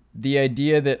the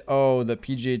idea that, oh, the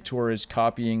PGA Tour is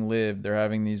copying LIV, they're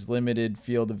having these limited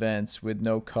field events with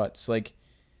no cuts, like,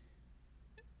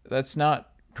 that's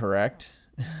not correct.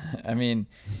 I mean,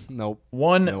 Nope.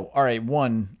 all right,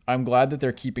 one, I'm glad that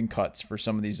they're keeping cuts for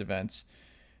some of these events.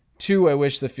 Two, I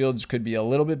wish the fields could be a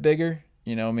little bit bigger,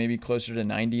 maybe closer to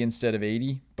 90 instead of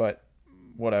 80, but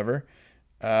whatever.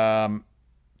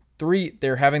 Three,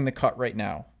 they're having the cut right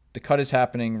now. The cut is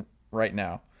happening right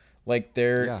now. Like,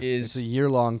 it's a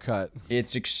year-long cut.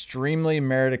 It's extremely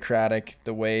meritocratic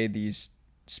the way these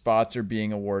spots are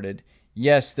being awarded.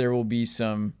 Yes, there will be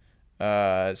some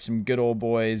good old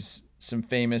boys, some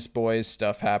famous boys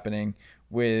stuff happening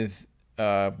with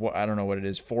I don't know what it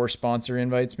is, 4 sponsor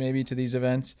invites maybe to these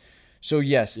events. So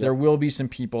yes, there will be some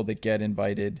people that get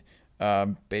invited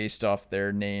based off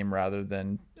their name rather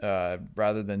than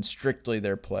strictly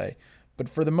their play. But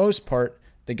for the most part,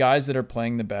 the guys that are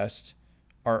playing the best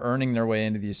are earning their way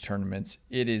into these tournaments.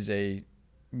 It is a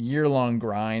year-long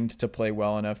grind to play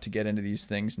well enough to get into these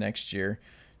things next year.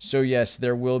 So yes,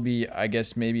 there will be, I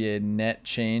guess, maybe a net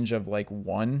change of like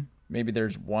one. Maybe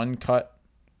there's one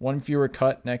fewer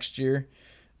cut next year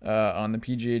on the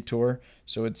PGA Tour.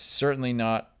 So it's certainly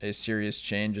not a serious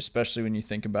change, especially when you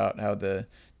think about how the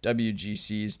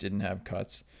WGCs didn't have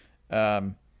cuts.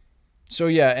 So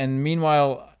yeah, and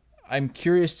meanwhile, I'm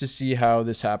curious to see how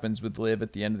this happens with LIV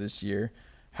at the end of this year,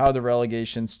 how the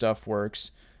relegation stuff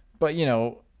works. But,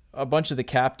 a bunch of the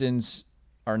captains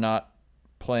are not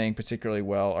playing particularly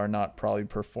well, are not probably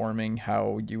performing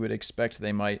how you would expect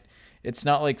they might. It's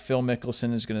not like Phil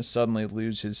Mickelson is going to suddenly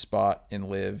lose his spot in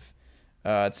LIV.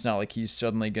 It's not like he's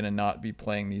suddenly going to not be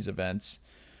playing these events.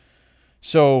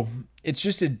 So it's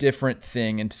just a different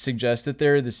thing. And to suggest that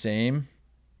they're the same,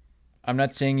 I'm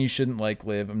not saying you shouldn't like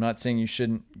LIV. I'm not saying you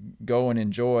shouldn't go and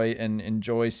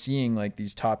enjoy seeing like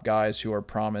these top guys who are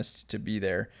promised to be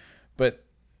there. But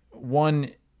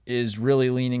one is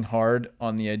really leaning hard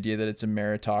on the idea that it's a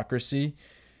meritocracy,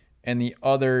 and the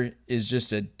other is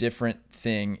just a different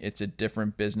thing. It's a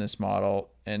different business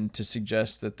model. And to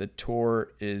suggest that the tour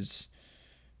is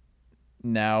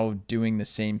now doing the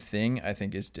same thing, I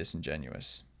think is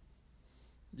disingenuous.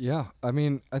 Yeah, I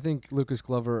mean, I think Lucas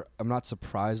Glover, I'm not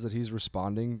surprised that he's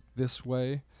responding this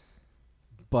way,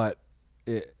 but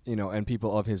and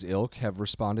people of his ilk have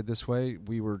responded this way.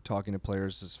 We were talking to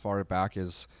players as far back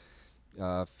as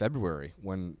February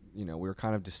when, we were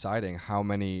kind of deciding how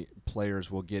many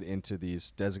players will get into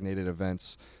these designated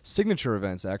events. Signature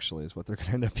events, actually, is what they're going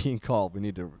to end up being called. We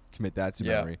need to commit that to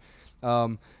memory.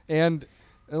 And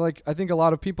like, I think a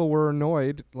lot of people were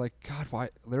annoyed, like, God, why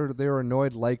they were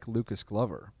annoyed like Lucas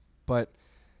Glover. But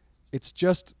it's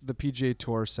just the PGA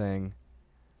Tour saying,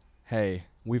 hey,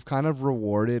 we've kind of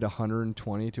rewarded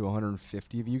 120 to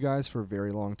 150 of you guys for a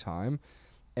very long time.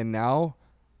 And now,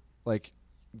 like,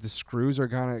 the screws are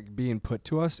kind of being put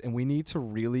to us, and we need to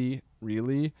really,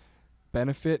 really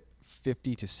benefit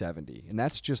 50 to 70. And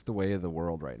that's just the way of the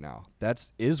world right now.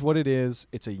 Is what it is.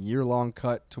 It's a year-long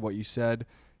cut to what you said.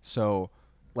 So,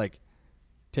 like,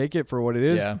 take it for what it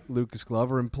is, Lucas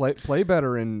Glover, and play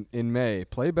better in May,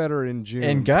 play better in June.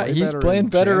 And he's playing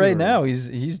better right now.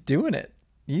 He's doing it.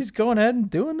 He's going ahead and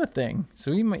doing the thing.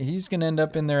 So he's going to end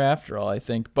up in there after all, I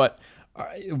think. But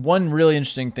one really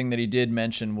interesting thing that he did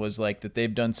mention was like that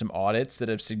they've done some audits that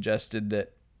have suggested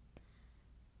that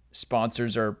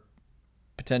sponsors are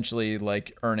potentially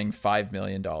like earning $5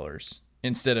 million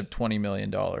instead of $20 million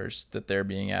that they're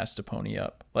being asked to pony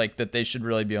up. Like that they should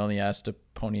really be only asked to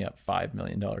pony up $5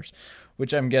 million,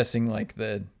 which I'm guessing like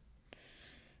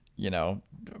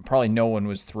probably no one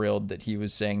was thrilled that he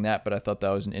was saying that, but I thought that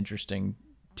was an interesting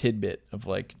tidbit of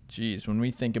like, geez, when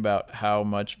we think about how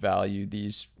much value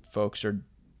these folks are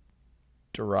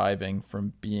deriving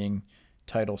from being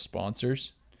title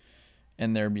sponsors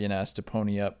and they're being asked to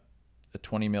pony up a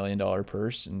 $20 million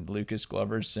purse, and Lucas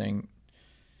Glover's saying,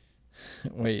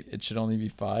 wait, it should only be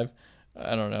 5.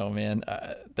 I don't know, man.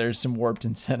 There's some warped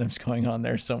incentives going on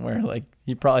there somewhere. Like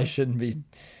he probably shouldn't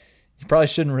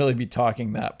really be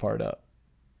talking that part up.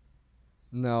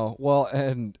 No. Well,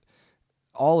 and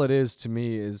all it is to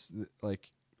me is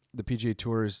like the PGA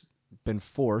Tour has been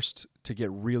forced to get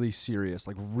really serious,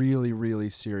 like really, really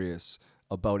serious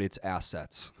about its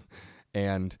assets,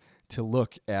 and to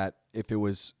look at if it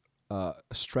was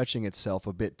stretching itself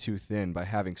a bit too thin by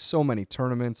having so many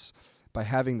tournaments, by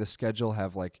having the schedule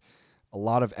have like a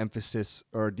lot of emphasis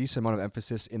or a decent amount of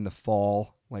emphasis in the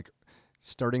fall, like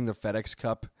starting the FedEx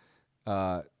Cup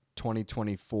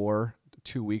 2024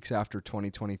 2 weeks after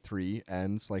 2023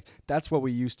 ends. Like that's what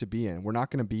we used to be in. We're not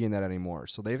going to be in that anymore.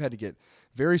 So they've had to get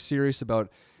very serious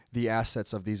about the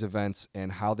assets of these events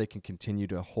and how they can continue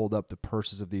to hold up the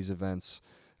purses of these events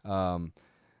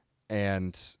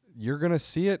And you're going to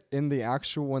see it in the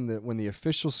actual when the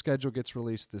official schedule gets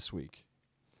released this week.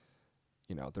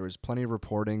 You know, there was plenty of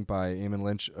reporting by Eamon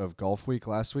Lynch of Golf Week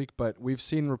last week, but we've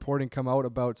seen reporting come out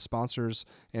about sponsors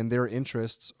and their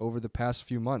interests over the past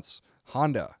few months.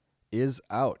 Honda is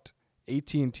out.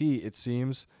 AT&T, it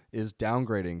seems, is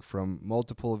downgrading from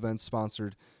multiple events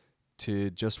sponsored to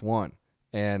just one.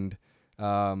 And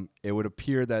it would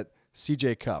appear that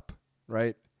CJ Cup,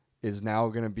 right, is now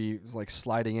going to be like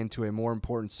sliding into a more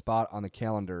important spot on the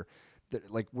calendar.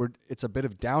 It's a bit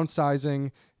of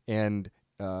downsizing and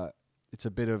it's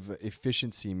a bit of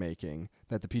efficiency making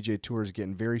that the PGA Tour is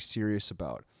getting very serious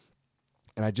about.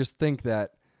 And I just think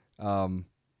that,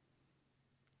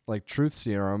 like truth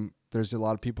serum, there's a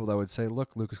lot of people that would say,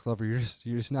 look, Lucas Glover, you're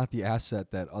just not the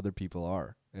asset that other people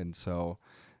are. And so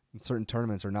certain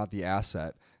tournaments are not the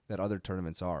asset that other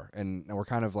tournaments are. And we're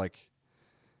kind of like,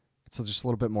 it's just a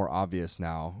little bit more obvious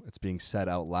now. It's being said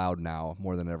out loud now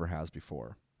more than it ever has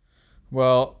before.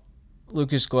 Well,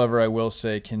 Lucas Glover, I will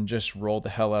say, can just roll the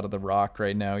hell out of the rock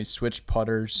right now. He switched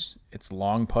putters. It's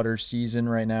long putter season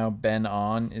right now. Ben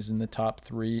On is in the top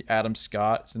 3. Adam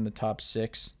Scott is in the top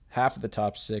 6. Half of the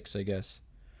top 6, I guess,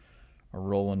 are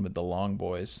rolling with the long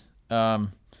boys.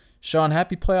 Sean,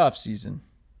 happy playoff season.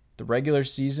 The regular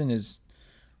season is,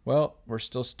 well, we're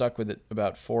still stuck with it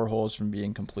about 4 holes from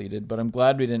being completed, but I'm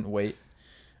glad we didn't wait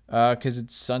because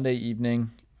it's Sunday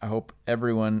evening. I hope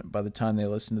everyone, by the time they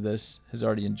listen to this, has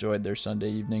already enjoyed their Sunday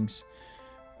evenings.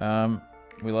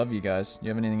 We love you guys. Do you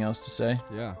have anything else to say?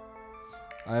 Yeah.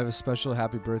 I have a special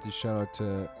happy birthday shout out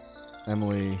to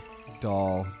Emily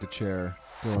Dahl DeChambeau,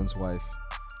 Dylan's wife.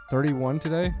 31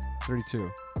 today? 32.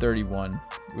 31.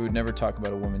 We would never talk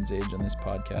about a woman's age on this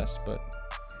podcast, but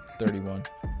 31.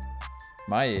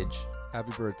 My age.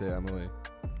 Happy birthday, Emily.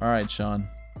 All right, Sean.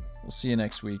 We'll see you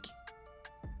next week.